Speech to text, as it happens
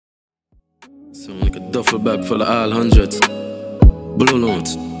Sound like a duffel bag full of all hundreds. Blue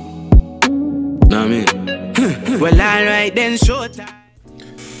notes. Know what I mean? Well, alright then, showtime.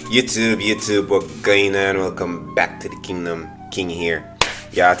 YouTube, what's going on? Welcome back to the kingdom. King here.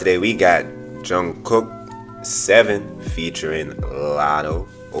 Y'all, today we got Jung Kook 7 featuring Latto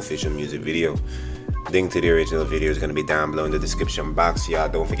official music video. Link to the original video is going to be down below in the description box. Y'all,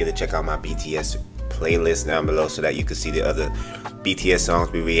 don't forget to check out my BTS playlist down below so that you can see the other BTS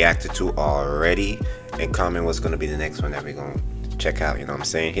songs we reacted to already, and comment what's going to be the next one that we're going to check out. You know what I'm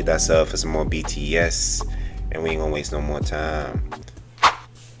saying? Hit that sub for some more BTS, and we ain't going to waste no more time.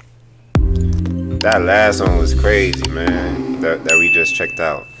 That last one was crazy, man, that we just checked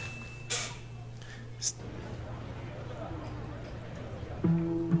out.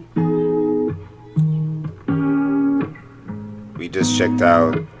 We just checked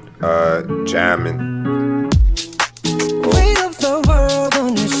out Jamming. Weight of the world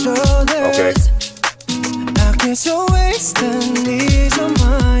on your shoulders. Okay. I guess you're wasting ease of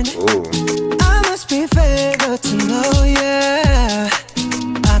mind. Ooh. I must be favored to know, yeah.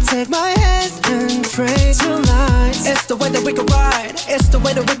 I take my hands and pray to lies. It's the way that we can ride. It's the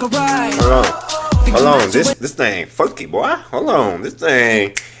way that we can ride. Hold on. This thing funky, boy. Hold on. This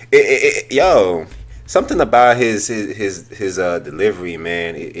thing. Yo. Something about his delivery,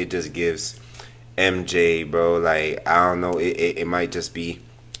 man. It just gives MJ, bro. Like, I don't know. It might just be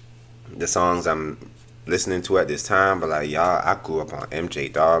the songs I'm listening to at this time, but like, y'all, I grew up on MJ,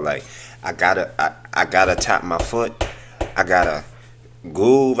 dog. Like, I gotta tap my foot. I gotta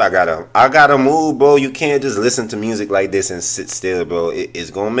groove. I gotta move, bro. You can't just listen to music like this and sit still, bro.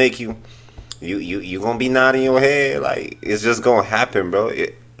 It's gonna make you gonna be nodding your head. Like, it's just gonna happen, bro.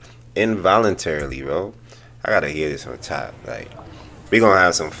 Involuntarily, bro. I gotta hear this on top. Like, we gonna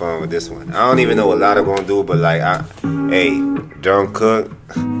have some fun with this one. I don't even know what Latto gonna do, but like, hey, Jung Kook,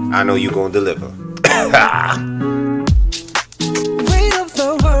 I know you gonna deliver.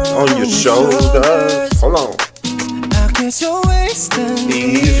 On your shoulders. Hold on. Ease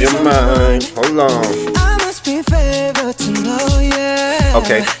your mind. Hold on. I must be favored to know, yeah.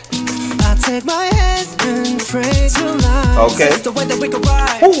 Okay. I take my hands and pray to lies. Okay. It's the way that we can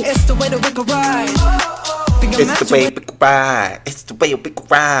ride. Ooh. It's the way that we can ride. It's the way we can ride. It's the way we can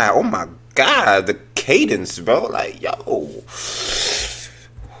ride. Oh my God, the cadence, bro. Like, yo.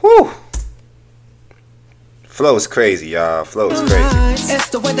 Whew. Flow is crazy, y'all. Flow is crazy. It's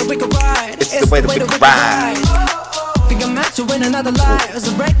the way that we can ride. It's the way that we can ride. Think I'm meant to win another life,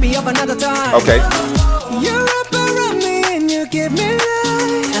 so break me up another time. Okay. You're up around me and you give me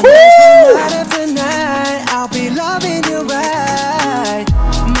life. And night after night, I'll be loving you right.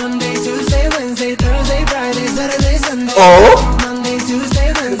 Monday, Tuesday, Wednesday, Thursday, Friday, Saturday, Sunday. Oh. Monday,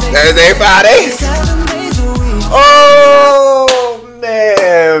 Tuesday, Wednesday, Thursday, Friday. 7 days a week. Oh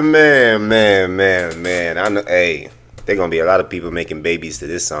man. I know. Hey, there gonna be a lot of people making babies to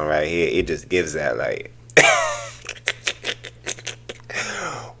this song right here. It just gives that, like.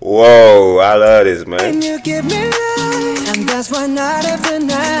 Whoa, I love this, man. And you give me life, and that's why night after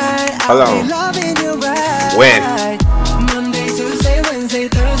night I'll be loving you right. When? Monday, Tuesday, Wednesday,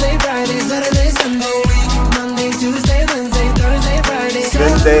 Thursday, Friday, Saturday, Sunday. Monday, Tuesday, Wednesday, Thursday, Friday,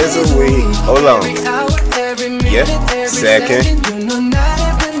 7 days a week. Hold on. Every hour, every minute, Yeah. every Second. You know, night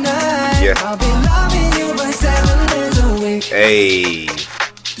after night, Yeah. I'll be loving you right 7 days a week. Hey.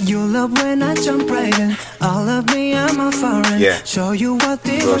 You love when I jump right in. All of me, I'm a foreign. Yeah. Show you what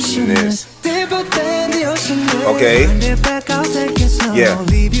the ocean is. Deeper than the ocean is. Okay. Wind it back, I'll take it slow. Yeah.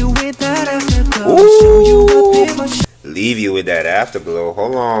 Leave you with that afterglow. Ooh. Show you what the ocean is. Leave you with that afterglow.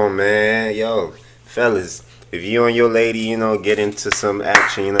 Hold on, man. Yo, fellas, if you and your lady, you know, get into some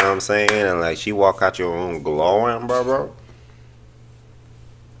action, you know what I'm saying, and like she walk out your room glowing, bro.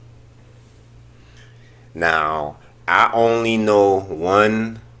 Now, I only know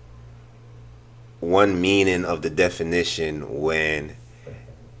one meaning of the definition when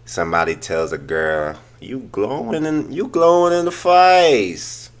somebody tells a girl, you glowing in the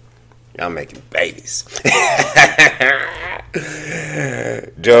face. Y'all making babies.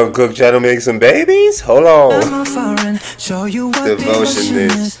 Jung Kook trying to make some babies? Hold on. I'm a foreign. Show you what the Devotion ocean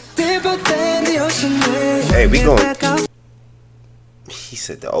is. is. Deeper than the ocean is. Hey, we Wind it going. back, I'll He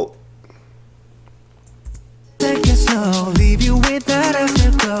said, oh. take it slow. Leave you with that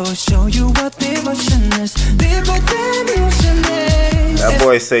afterglow. Show you what the ocean is. Deeper than the ocean is. That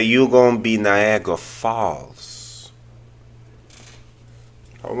boy say you gonna be Niagara Falls.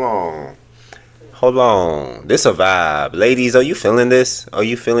 Hold on. This a vibe. Ladies, are you feeling this? Are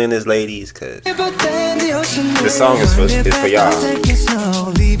you feeling this, ladies? Cause this song is for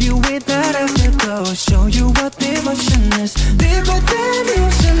y'all. Leave you with that afterglow. Show you what the ocean is. Deeper than the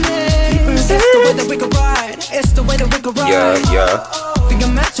ocean is. Yeah.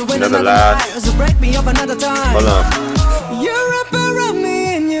 Another live. Hold on. You're up around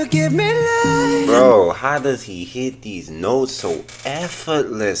me and you give me life. Bro, how does he hit these notes so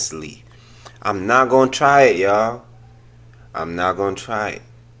effortlessly? I'm not gonna try it, y'all. I'm not gonna try it.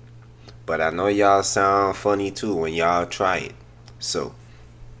 But I know y'all sound funny too when y'all try it. So,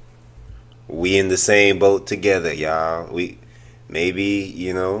 we in the same boat together, y'all. We maybe,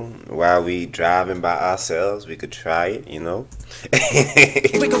 you know, while we driving by ourselves, we could try it, you know.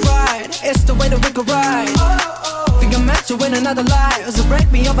 We could ride, it's the way that we could ride. Think I'm meant to win another life, so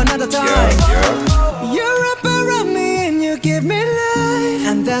break me up another time. Yeah. You're up around me and you give me life,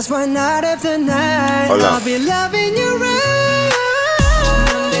 and that's why night after night I'll be loving you right.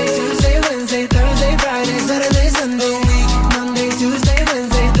 Monday, Tuesday, Wednesday, Thursday, Friday, Saturday, Sunday. Monday, Tuesday,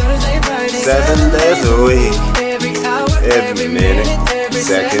 Wednesday, Thursday, Friday, 7 days a week. Every hour, every minute, every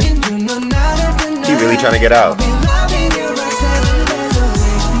second. He really trying to get out.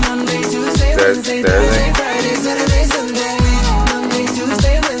 Thursday.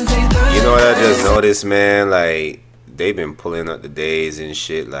 You know what I just noticed, man? Like, they've been pulling up the days and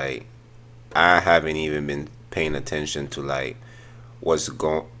shit. Like, I haven't even been paying attention to like what's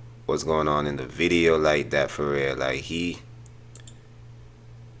going on in the video like that for real. Like,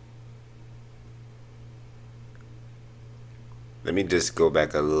 let me just go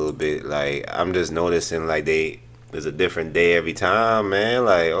back a little bit. Like, I'm just noticing like there's a different day every time, man.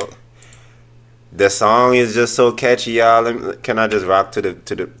 Like, oh, the song is just so catchy, y'all. Can I just rock to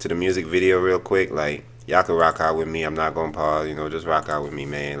the music video real quick? Like, y'all can rock out with me. I'm not gonna pause. You know, just rock out with me,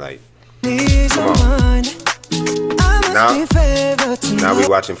 man. Like, come on. Now we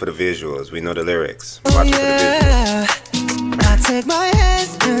watching for the visuals. We know the lyrics. Watching for the visuals. I take my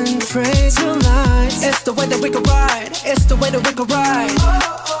hands and praise your lies. It's the way that we can ride. It's the way that we can ride.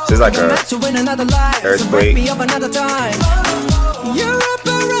 So it's like a earthquake. You're up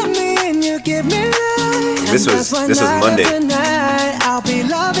around me and you give me life. This was Monday. I'll be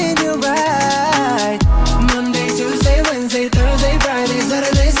loving you right. Monday, Tuesday, Wednesday, Thursday, Friday,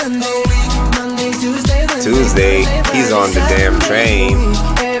 Saturday, Sunday. Monday, Tuesday, Wednesday, Tuesday, he's on the damn train.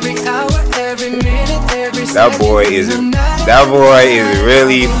 Every hour, every minute, every That boy is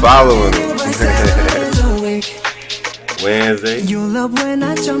really following him. Wednesday. You love when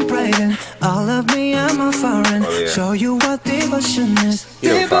I jump right in. All of me, I'm a foreign. Oh, yeah. Show you what devotion is. He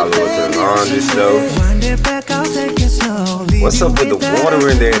don't follow it to the laundry stove. Wind it back, I'll take it slowly. What's up with the water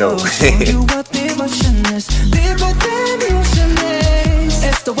in there though? Show you what devotion is. Deeper than the ocean is.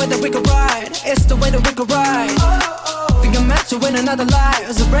 It's the way that we can ride. It's the way that we can ride. Think I'm meant to win another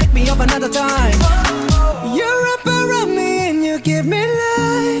life, so break me up another time. You're up around me and you give me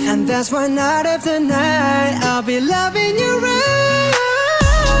life, and that's why night after night I'll be loving you right.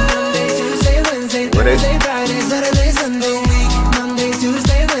 Monday, Tuesday, Wednesday, Thursday, Friday, Saturday, Sunday. Monday,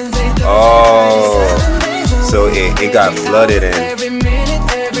 Tuesday, Wednesday, Thursday, Oh, so it got flooded in. every minute,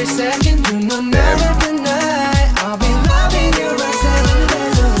 every second, you know night after night I'll be loving you right. 7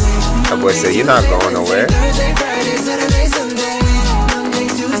 days a week. That boy said, "You're not going nowhere." Thursday, Friday, Saturday, Sunday. Monday,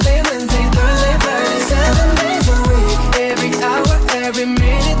 Tuesday, Wednesday, Thursday, Friday, 7 days a week. Every hour, every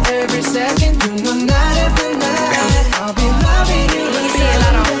minute, every second, you know night after night I'll be loving you.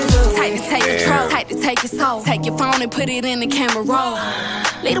 Tight to take control, tight to take your soul. Take your phone and put it in the camera roll.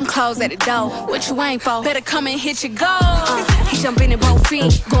 Leave them clothes at the door. What you ain't for? Better come and hit your goal. He jumping in both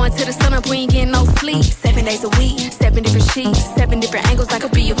feet. Going to the sun up, we ain't getting no sleep. 7 days a week, 7 different sheets, 7 different angles, I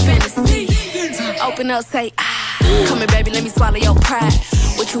could be your fantasy. Open up, say ah. Come here, baby, let me swallow your pride.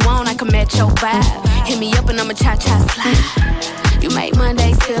 What you want, I can match your vibe. Hit me up and I'ma cha-cha slide. You make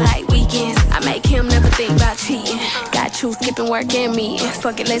Mondays feel like weekends. I make him never think about cheating. Got you skipping work and me.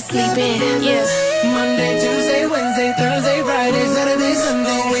 Fuck it, let's sleep in. Yeah. Monday, Tuesday, Wednesday, Thursday, Friday, Saturday,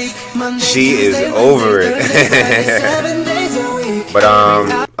 Sunday, week. Monday, She is Tuesday, over Wednesday, it. Thursday, Friday, 7 days a week. But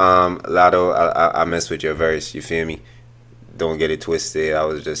Latto, I mess with your verse. You feel me? Don't get it twisted. I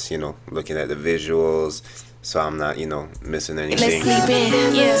was just, you know, looking at the visuals, so I'm not, you know, missing Let's anything. sleep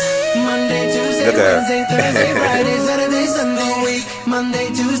in. Yeah. Monday, Tuesday, Look at Wednesday, Thursday, Friday, Saturday, Sunday, week. Monday,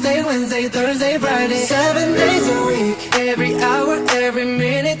 Tuesday, Wednesday, Thursday, Friday, 7 days a week. Every hour, every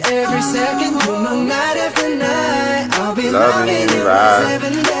minute, every second, you know night after night I'll be loving you right.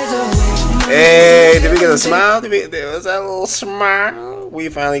 7 days a week. Hey, did we get a smile? There was that little smile. We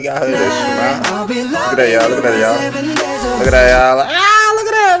finally got her to smile. I'll be Look at that, y'all. Look at that, y'all. 7 days a Look at that, y'all. Ah, look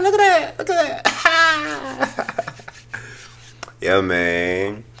at that. Look at that. Look at that. Yeah,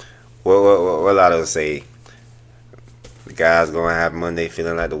 man. What Latto say? The guy's gonna have Monday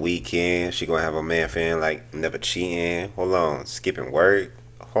feeling like the weekend. She gonna have a man feeling like never cheating. Hold on, skipping work.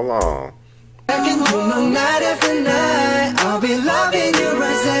 Hold on. Night after night, I'll be loving you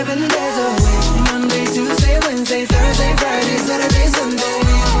right 7 days a week. Monday, Tuesday, Wednesday, Thursday, Friday, Saturday, Sunday.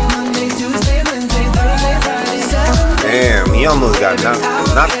 Monday, Tuesday, Wednesday, Thursday, Friday, Saturday. Damn, he almost got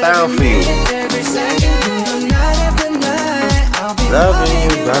knocked down for you. Every second, night after night, I'll be Loving you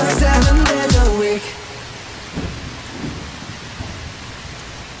right right 7 days a week.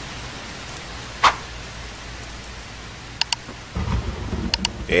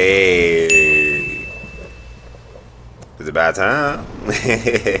 Hey, it's about time.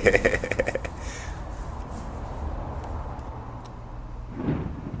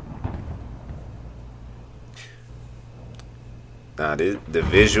 Nah, the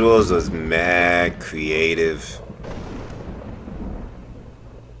visuals was mad creative.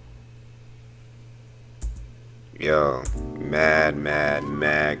 Yo, mad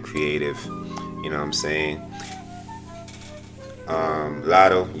creative. You know what I'm saying?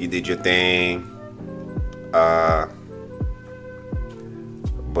 Latto, you did your thing.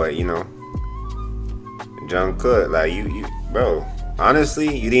 But you know, Jung Kook, like you, bro.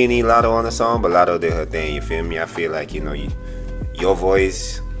 Honestly, you didn't need Latto on the song, but Latto did her thing. You feel me? I feel like, you know, your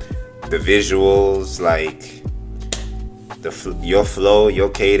voice, the visuals, like your flow, your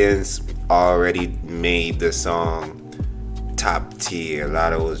cadence already made the song top tier.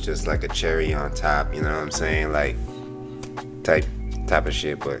 Latto was just like a cherry on top. You know what I'm saying? Like type of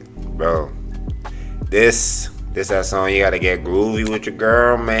shit. But bro, this that song, you gotta get groovy with your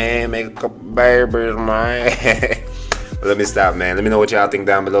girl, man. Make a couple babies, man. Let me stop, man. Let me know what y'all think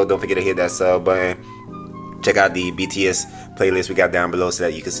down below. Don't forget to hit that sub button. Check out the BTS playlist we got down below so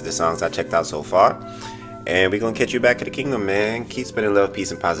that you can see the songs I checked out so far. And we're gonna catch you back at the kingdom, man. Keep spreading love,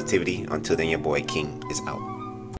 peace, and positivity. Until then, your boy King is out.